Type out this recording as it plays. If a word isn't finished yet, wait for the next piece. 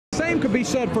same could be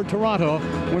said for Toronto.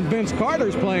 When Vince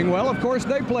Carter's playing well, of course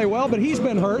they play well, but he's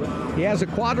been hurt. He has a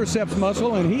quadriceps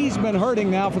muscle, and he's been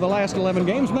hurting now for the last 11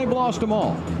 games, and they've lost them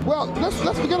all. Well, let's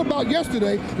forget about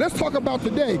yesterday. Let's talk about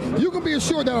today. You can be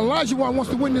assured that Elijah wants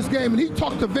to win this game, and he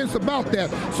talked to Vince about that.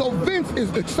 So Vince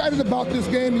is excited about this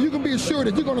game, and you can be assured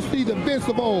that you're going to see the Vince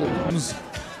of old.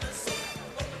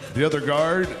 The other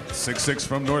guard, 6'6"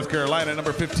 from North Carolina,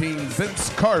 number 15, Vince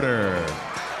Carter.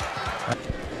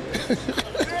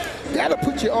 That'll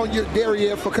put you on your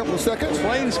derriere for a couple of seconds.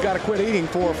 Blaine's got to quit eating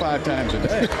 4 or 5 times a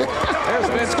day. There's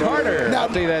Vince Carter. Now,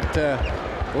 see that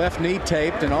left knee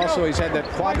taped, and also he's had that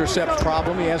quadriceps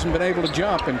problem. He hasn't been able to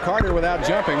jump, and Carter without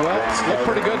jumping, well, looked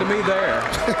pretty good to me there.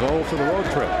 Goal for the road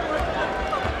trip.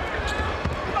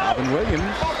 Alvin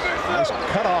Williams. Nice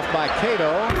cut off by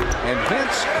Cato, and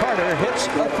Vince Carter hits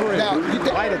a three. Now,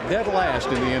 right at dead last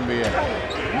in the NBA.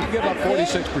 You give up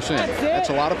 46%. That's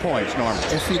a lot of points, Norman.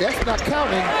 And see, that's not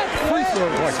counting free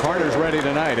throws. Boy, Carter's ready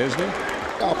tonight, isn't he?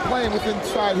 Playing within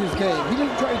inside his game. He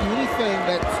doesn't try to do anything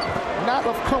that's not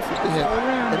of comfort to him.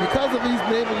 And because of he's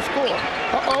been able to score.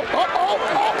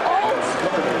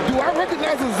 Do I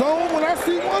recognize a zone when I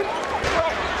see one?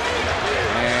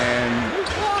 And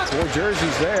 4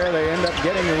 jerseys there. They end up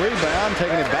getting the rebound,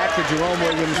 taking it back to Jerome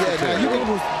Williams. Yeah, now you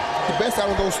was the best out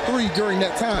of those 3 during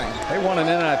that time. They won an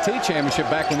NIT championship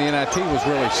back when the NIT was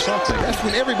really something. That's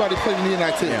when everybody played in the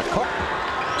NIT. Yeah.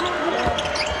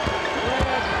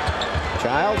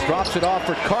 Childs drops it off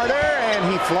for Carter,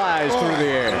 and he flies through the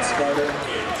air. Yeah.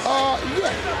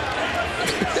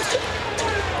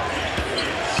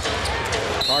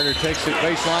 Carter takes it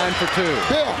baseline for 2.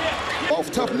 Bill,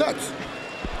 both tough nuts.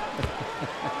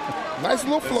 Nice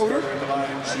little floater.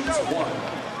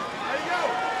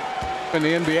 In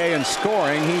the NBA in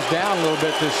scoring, he's down a little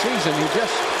bit this season. He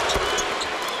just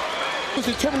was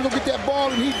determined to go get that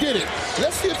ball, and he did it.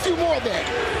 Let's see a few more of that.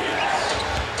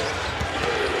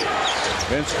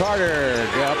 Vince Carter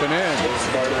up and in.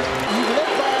 He led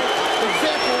by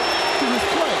example to his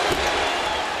play.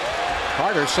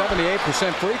 Carter,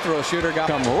 78% free throw shooter, got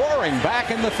come roaring back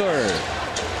in the 3rd.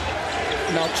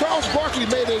 Now, Charles Barkley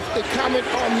made a comment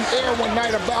on the air one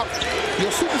night about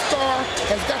your superstar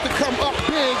has got to come up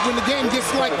big when the game gets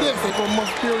like this. They go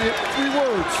month period, 3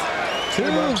 words.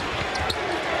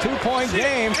 2-point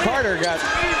game. Carter got,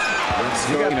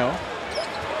 you know.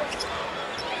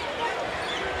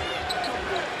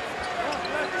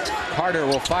 Carter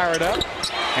will fire it up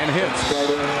and hits.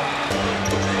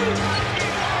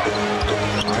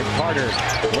 All right, Carter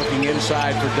looking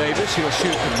inside for Davis. He'll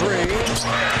shoot the 3.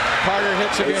 Carter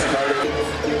hits again.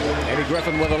 Eddie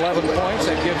Griffin with 11 points.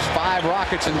 That gives 5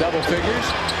 Rockets in double figures.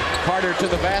 Carter to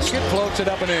the basket, floats it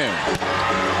up and in.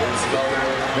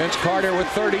 Vince Carter with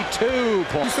 32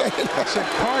 points. I said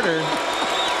Carter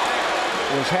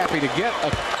was happy to get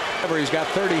a cover. He's got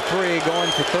 33,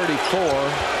 going for 34,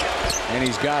 and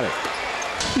he's got it.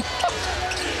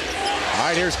 All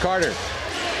right, here's Carter.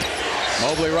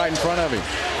 Mobley right in front of him.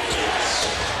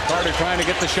 Carter trying to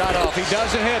get the shot off. He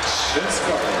does and hits.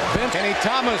 Kenny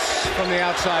Thomas from the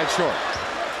outside short.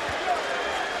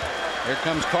 Here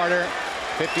comes Carter.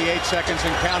 58 seconds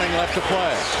and counting left to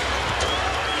play.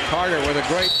 Carter with a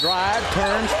great drive,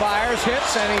 turns, fires,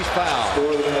 hits, and he's fouled.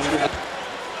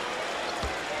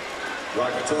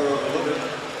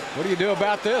 What do you do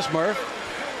about this, Murph?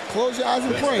 Close your eyes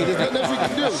and pray. There's nothing else we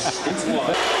can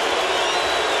do.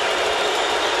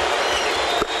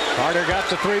 Carter got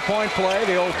the 3-point play.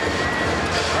 The old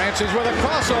Francis with a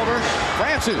crossover.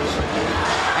 Francis.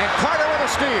 And Carter with a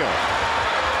steal.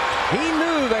 He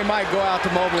knew they might go out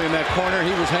to Mobley in that corner.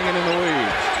 He was hanging in the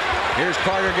weeds. Here's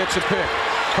Carter, gets a pick.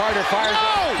 Carter fires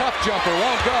a tough jumper,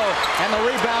 won't go. And the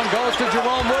rebound goes to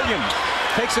Jerome Williams.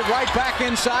 Takes it right back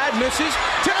inside, misses.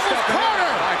 Tipped up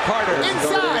Carter. By Carter.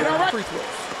 Inside, all right.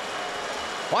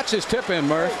 Watch his tip in,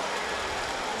 Murph.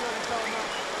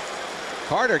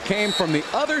 Carter came from the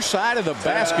other side of the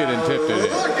basket and tipped it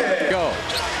in. Go.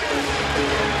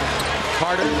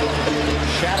 Carter,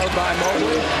 shadowed by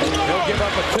Mobley. He'll give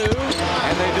up a 2,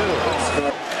 and they do.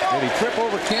 Did he trip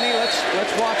over Kenny? Let's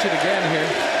watch it again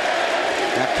here.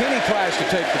 Now Kenny tries to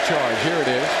take the charge. Here it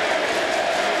is.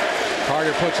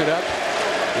 Carter puts it up.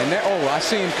 And there, I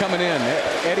see him coming in.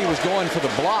 Eddie was going for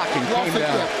the block and came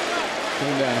down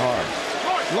hard.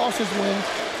 Lost his wind.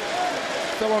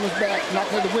 Fell on his back,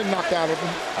 had the wind knocked out of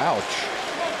him. Ouch.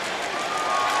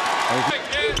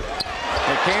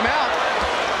 It came out.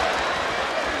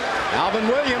 Alvin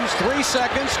Williams, 3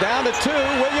 seconds, down to 2.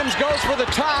 Williams goes for the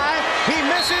tie. He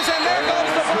misses, and there goes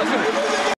the buzzer.